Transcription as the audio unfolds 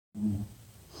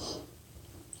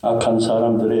악한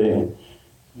사람들의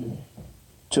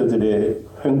저들의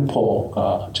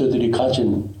횡포가 저들이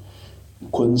가진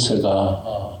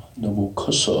권세가 너무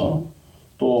커서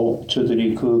또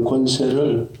저들이 그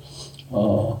권세를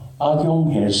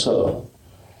악용해서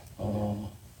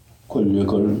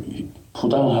권력을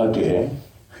부당하게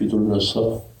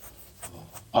휘둘러서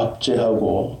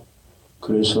압제하고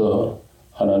그래서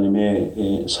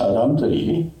하나님의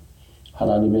사람들이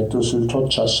하나님의 뜻을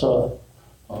쫓아서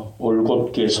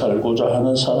올곧게 살고자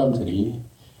하는 사람들이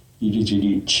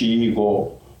이리저리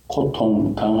지이고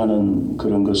고통당하는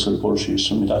그런 것을 볼 수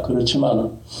있습니다.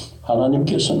 그렇지만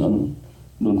하나님께서는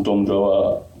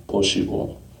눈동자와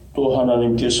보시고 또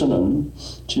하나님께서는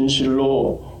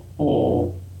진실로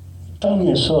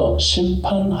땅에서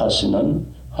심판하시는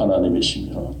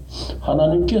하나님이시며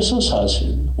하나님께서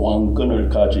사실 왕권을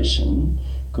가지신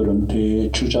그런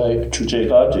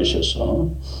대주제가 되셔서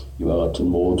이와 같은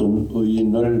모든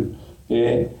의인을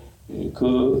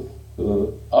그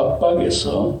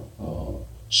압박에서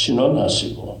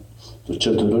신원하시고 또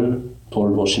저들을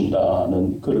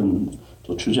돌보신다는 그런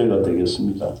또 주제가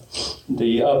되겠습니다. 근데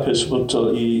이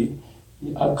앞에서부터 이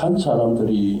악한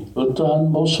사람들이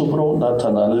어떠한 모습으로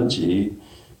나타나는지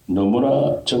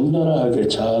너무나 적나라하게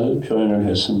잘 표현을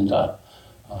했습니다.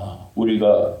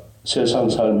 우리가 세상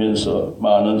살면서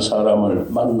많은 사람을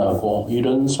만나고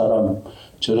이런 사람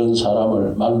저런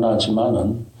사람을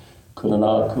만나지만은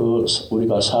그러나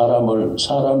우리가 사람을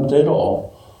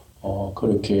사람대로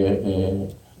그렇게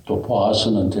또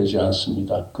봐서는 되지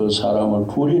않습니다. 그 사람을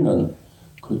부리는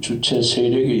그 주체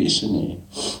세력이 있으니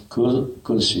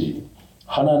그것이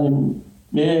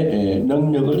하나님의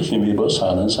능력을 힘입어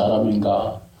사는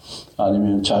사람인가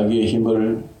아니면 자기의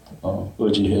힘을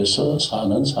의지해서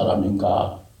사는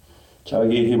사람인가.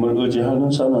 자기의 힘을 의지하는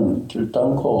자는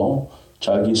결단코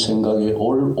자기 생각에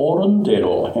옳은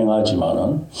대로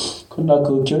행하지만은 그러나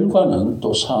그 결과는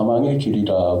또 사망의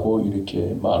길이라고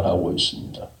이렇게 말하고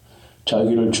있습니다.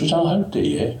 자기를 주장할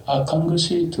때에 악한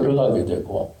것이 들어가게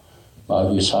되고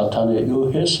마귀 사탄에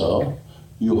의해서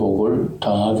유혹을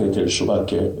당하게 될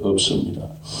수밖에 없습니다.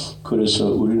 그래서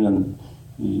우리는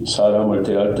이 사람을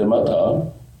대할 때마다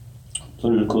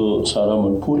늘 그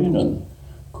사람을 부리는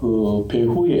그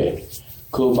배후에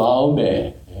그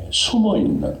마음에 숨어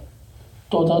있는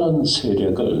또 다른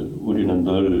세력을 우리는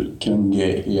늘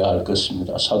경계해야 할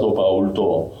것입니다. 사도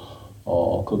바울도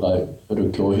그가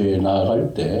여러 교회에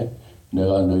나아갈 때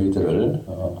내가 너희들을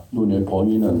눈에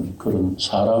보이는 그런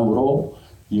사람으로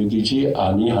여기지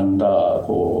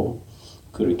아니한다고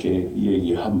그렇게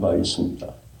얘기한 바 있습니다.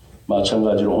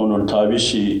 마찬가지로 오늘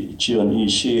다윗이 지은 이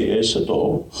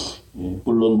시에서도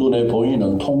물론 눈에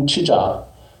보이는 통치자,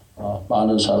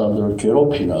 많은 사람들을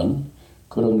괴롭히는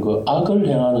그런 그 악을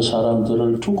행하는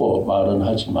사람들을 두고 말은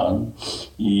하지만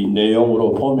이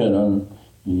내용으로 보면은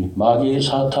이 마귀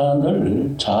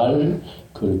사탄을 잘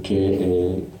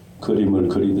그렇게 그림을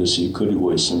그리듯이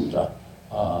그리고 있습니다.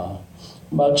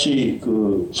 마치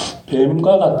그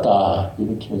뱀과 같다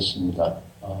이렇게 했습니다.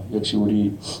 역시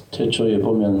우리 태초에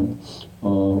보면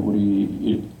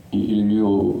우리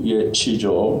인류의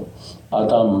시조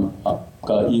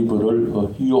아담과 이브를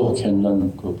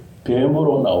유혹했는 그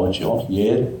뱀으로 나오죠.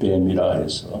 옛 뱀이라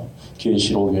해서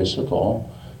계시록에서도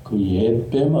그 옛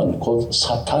뱀은 곧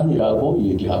사탄이라고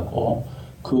얘기하고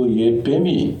그 옛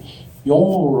뱀이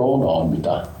용으로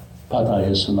나옵니다.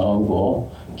 바다에서 나오고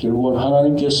결국은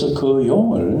하나님께서 그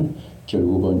용을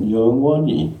결국은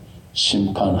영원히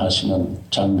심판하시는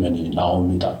장면이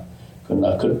나옵니다.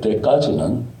 그러나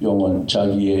그때까지는 용은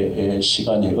자기의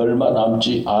시간이 얼마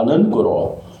남지 않은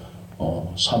거로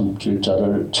삼킬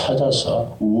자를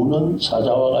찾아서 우는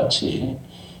사자와 같이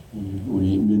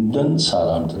우리 믿는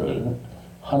사람들을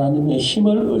하나님의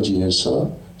힘을 의지해서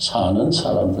사는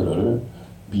사람들을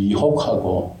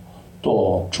미혹하고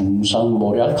또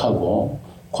중상모략하고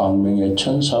광명의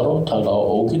천사로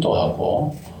다가오기도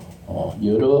하고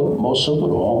여러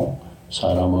모습으로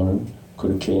사람을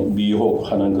그렇게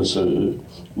미혹하는 것을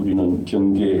우리는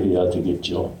경계해야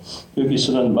되겠죠.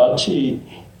 여기서는 마치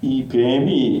이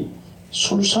뱀이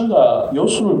술사가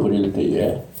요술을 부릴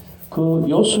때에 그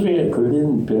요술에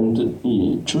걸린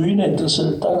뱀들이 주인의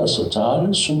뜻을 따라서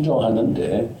잘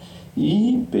순종하는데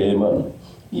이 뱀은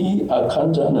이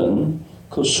악한 자는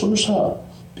그 술사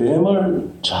뱀을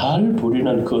잘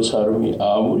부리는 그 사람이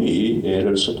아무리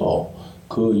애를 써도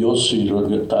그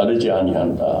요술을 따르지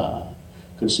아니한다.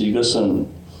 그래서 이것은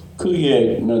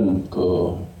그에는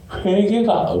그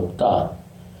회개가 없다.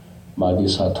 마귀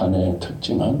사탄의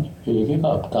특징은 회개가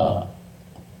없다.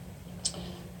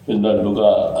 옛날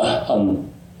누가 한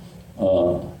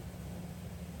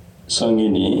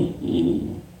성인이 이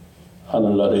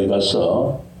하늘나라에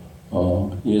가서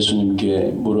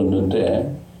예수님께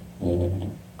물었는데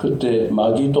그때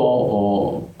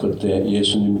마귀도 그때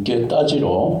예수님께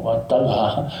따지러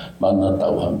왔다가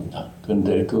만났다고 합니다.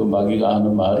 그런데 그 마귀가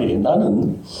하는 말이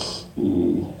나는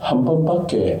한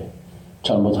번밖에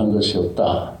잘못한 것이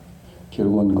없다.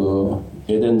 결국은 그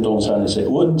에덴 동산에서의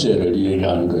원죄를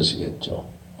얘기하는 것이겠죠.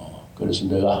 그래서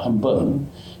내가 한 번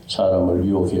사람을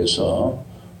유혹해서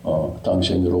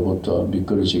당신으로부터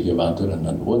미끄러지게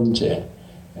만들었는 원죄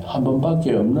한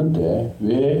번밖에 없는데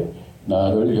왜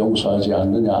나를 용서하지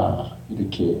않느냐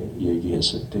이렇게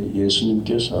얘기했을 때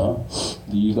예수님께서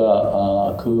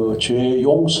네가 그 죄의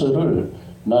용서를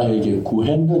나에게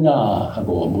구했느냐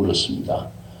하고 물었습니다.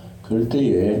 그럴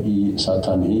때에 이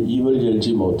사탄이 입을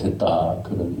열지 못했다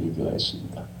그런 얘기가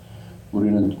있습니다.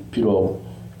 우리는 비록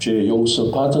죄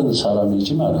용서받은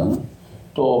사람이지만은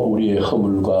또 우리의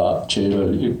허물과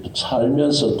죄를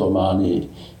살면서 또 많이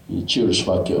지을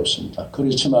수밖에 없습니다.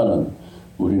 그렇지만은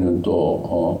우리는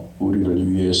또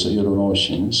우리를 위해서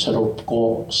열어놓으신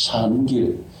새롭고 산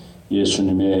길,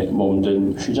 예수님의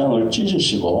몸된 휘장을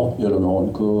찢으시고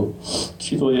열어놓은 그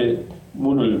기도의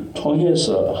문을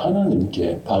통해서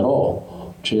하나님께 바로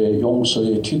죄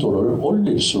용서의 기도를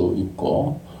올릴 수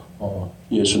있고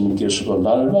예수님께서도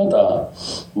날마다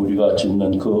우리가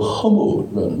짓는 그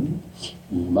허물은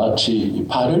마치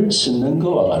발을 씻는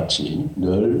것과 같이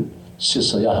늘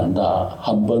씻어야 한다.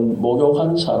 한번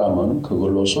목욕한 사람은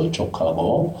그걸로서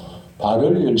족하고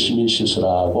발을 열심히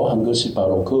씻으라고 한 것이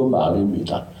바로 그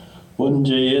말입니다.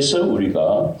 원죄에서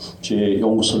우리가 죄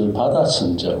용서를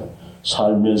받았은즉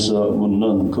살면서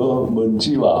묻는 그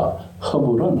먼지와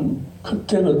허물은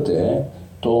그때그때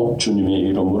또 주님의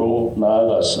이름으로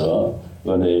나아가서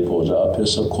은혜의 보좌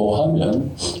앞에서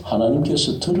고하면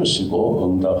하나님께서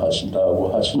들으시고 응답하신다고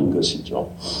하시는 것이죠.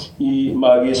 이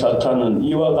마귀 사탄은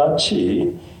이와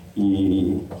같이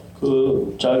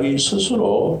자기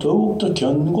스스로 더욱더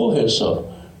견고해서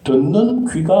듣는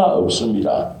귀가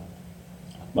없습니다.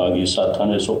 마귀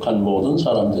사탄에 속한 모든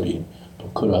사람들이 또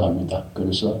그러합니다.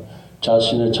 그래서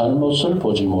자신의 잘못을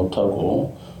보지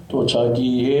못하고 또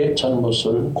자기의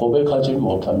잘못을 고백하지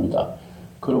못합니다.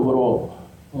 그러므로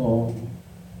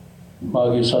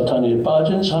마귀 사탄이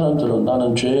빠진 사람들은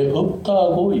나는 죄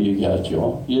없다고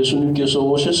얘기하죠. 예수님께서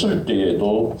오셨을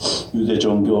때에도 유대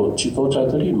종교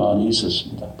지도자들이 많이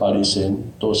있었습니다. 바리새인,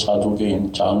 또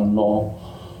사두개인, 장로,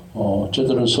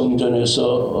 저들은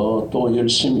성전에서 또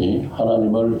열심히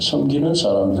하나님을 섬기는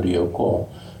사람들이었고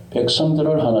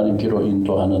백성들을 하나님께로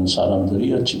인도하는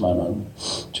사람들이었지만은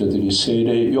저들이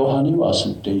세례 요한이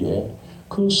왔을 때에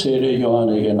그 세례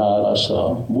요한에게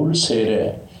나아가서 물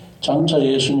세례 장차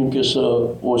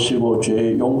예수님께서 오시고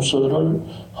죄 용서를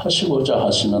하시고자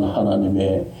하시는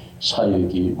하나님의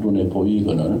사역이 눈에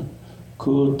보이거늘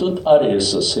그 뜻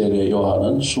아래에서 세례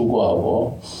요한은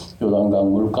수고하고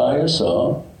요단강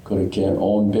물가에서 그렇게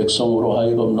온 백성으로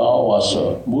하여금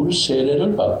나와서 물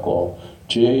세례를 받고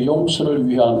죄 용서를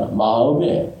위한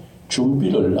마음의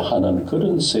준비를 하는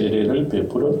그런 세례를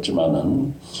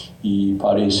베풀었지만은 이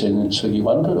바리새인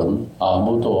서기관들은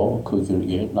아무도 그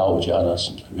길에 나오지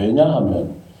않았습니다.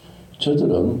 왜냐하면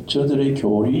저들은 저들의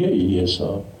교리에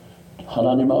의해서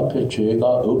하나님 앞에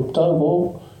죄가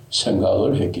없다고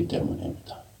생각을 했기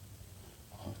때문입니다.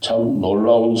 참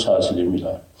놀라운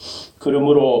사실입니다.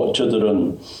 그러므로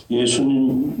저들은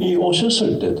예수님이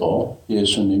오셨을 때도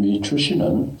예수님이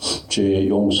주시는 죄의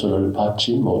용서를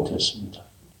받지 못했습니다.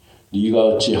 네가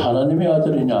어찌 하나님의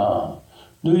아들이냐?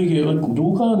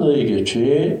 누가 너에게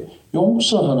죄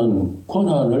용서하는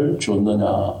권한을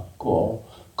줬느냐고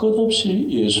끝없이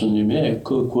예수님의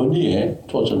그 권위에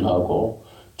도전하고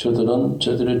저들은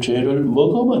저들의 죄를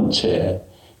머금은 채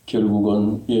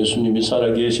결국은 예수님이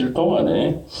살아계실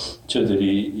동안에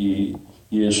저들이 이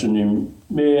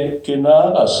예수님에게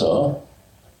나아가서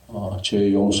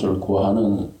죄 용서를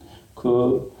구하는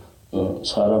그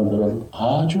사람들은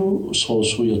아주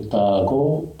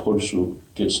소수였다고 볼 수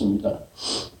있겠습니다.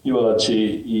 이와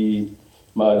같이 이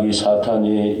마귀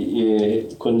사탄의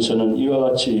권세는 이와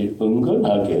같이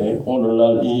은근하게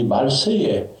오늘날 이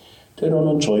말세에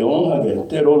때로는 조용하게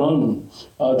때로는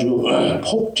아주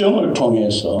폭정을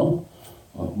통해서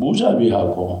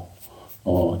무자비하고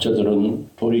저들은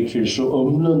돌이킬 수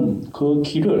없는 그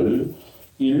길을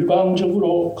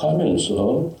일방적으로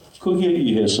가면서 거기에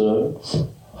의해서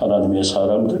하나님의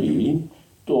사람들이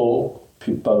또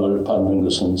핍박을 받는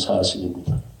것은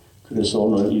사실입니다. 그래서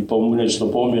오늘 이 본문에서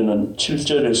보면은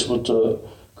 7절에서부터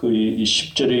그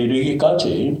 10절에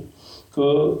이르기까지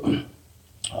그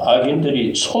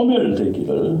악인들이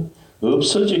소멸되기를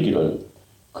없어지기를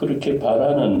그렇게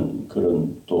바라는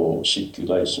그런 또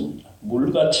식기가 있습니다.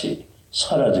 물같이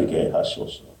사라지게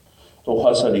하소서. 또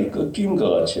화살이 꺾인 것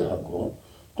같이 하고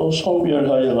또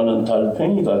소멸하여 가는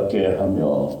달팽이 같게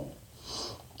하며,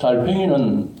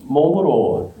 달팽이는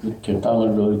몸으로 이렇게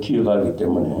땅을 기어가기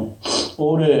때문에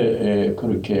오래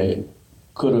그렇게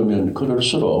걸으면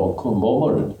걸을수록 그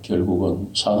몸을 결국은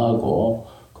상하고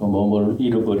그 몸을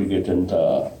잃어버리게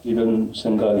된다. 이런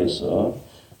생각에서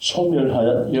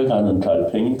소멸하여 가는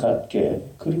달팽이 같게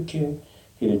그렇게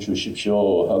해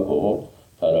주십시오 하고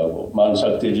바라고,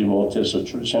 만삭되지 못해서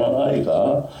출생한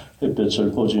아이가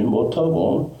햇볕을 보지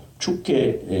못하고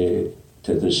죽게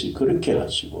되듯이 그렇게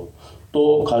하시고,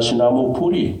 또 가시나무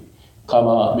불이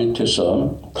가마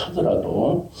밑에서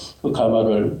타더라도 그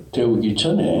가마를 데우기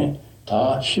전에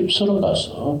다 휩쓸어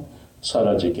가서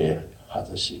사라지게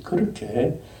하듯이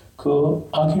그렇게 그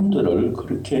악인들을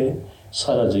그렇게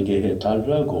사라지게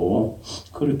해달라고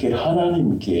그렇게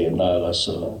하나님께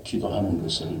나아가서 기도하는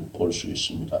것을 볼 수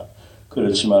있습니다.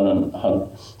 그렇지만은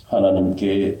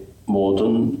하나님께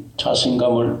모든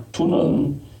자신감을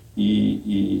두는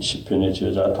이 시편의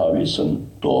저자 다윗은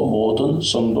또 모든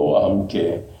성도와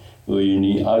함께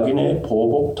의인이 악인의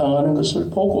보복당하는 것을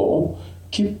보고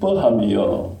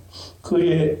기뻐하며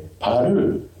그의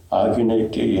발을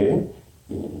악인의 꾀에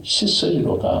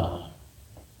씻으리로다.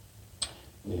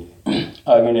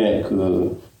 악인의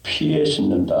그 피에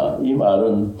씻는다. 이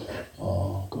말은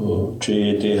그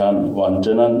죄에 대한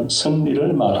완전한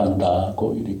승리를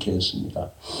말한다고 이렇게 했습니다.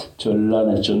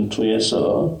 전란의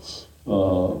전투에서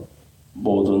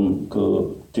모든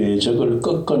그 대적을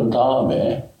꺾은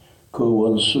다음에 그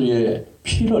원수의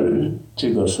피를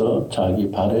찍어서 자기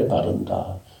발에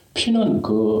바른다. 피는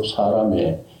그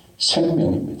사람의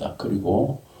생명입니다.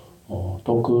 그리고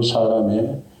또 그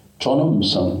사람의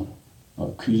존엄성,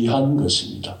 귀한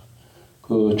것입니다.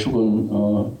 그 죽은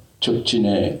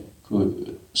적진의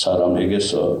그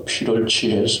사람에게서 피를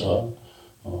취해서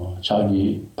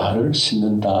자기 발을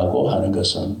씻는다고 하는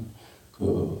것은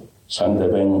그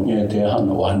상대방에 대한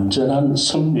완전한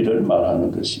승리를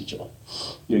말하는 것이죠.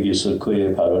 여기서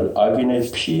그의 발을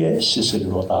악인의 피에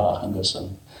씻으리로다 한 것은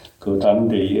그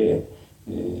당대에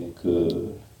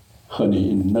그 흔히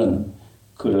있는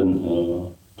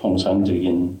그런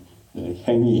통상적인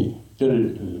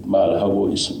행위를 말하고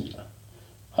있습니다.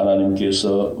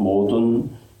 하나님께서 모든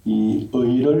이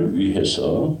의를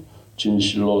위해서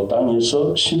진실로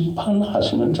땅에서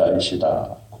심판하시는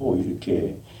자이시다고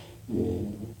이렇게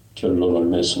결론을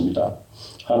맺습니다.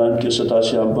 하나님께서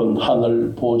다시 한번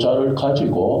하늘 보좌를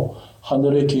가지고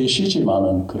하늘에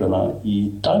계시지만은 그러나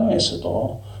이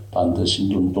땅에서도 반드시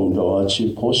눈동자와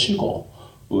같이 보시고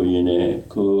의인의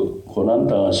그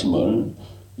고난당하심을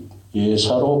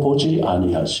예사로 보지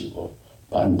아니하시고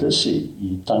반드시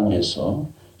이 땅에서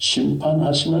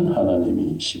심판하시는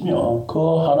하나님이시며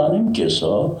그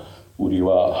하나님께서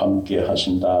우리와 함께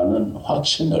하신다는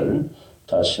확신을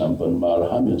다시 한번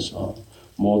말하면서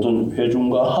모든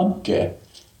회중과 함께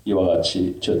이와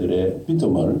같이 저들의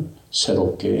믿음을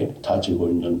새롭게 다지고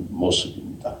있는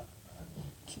모습입니다.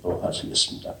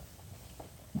 기도하시겠습니다.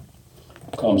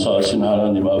 감사하신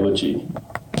하나님 아버지,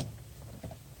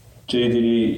 저희들이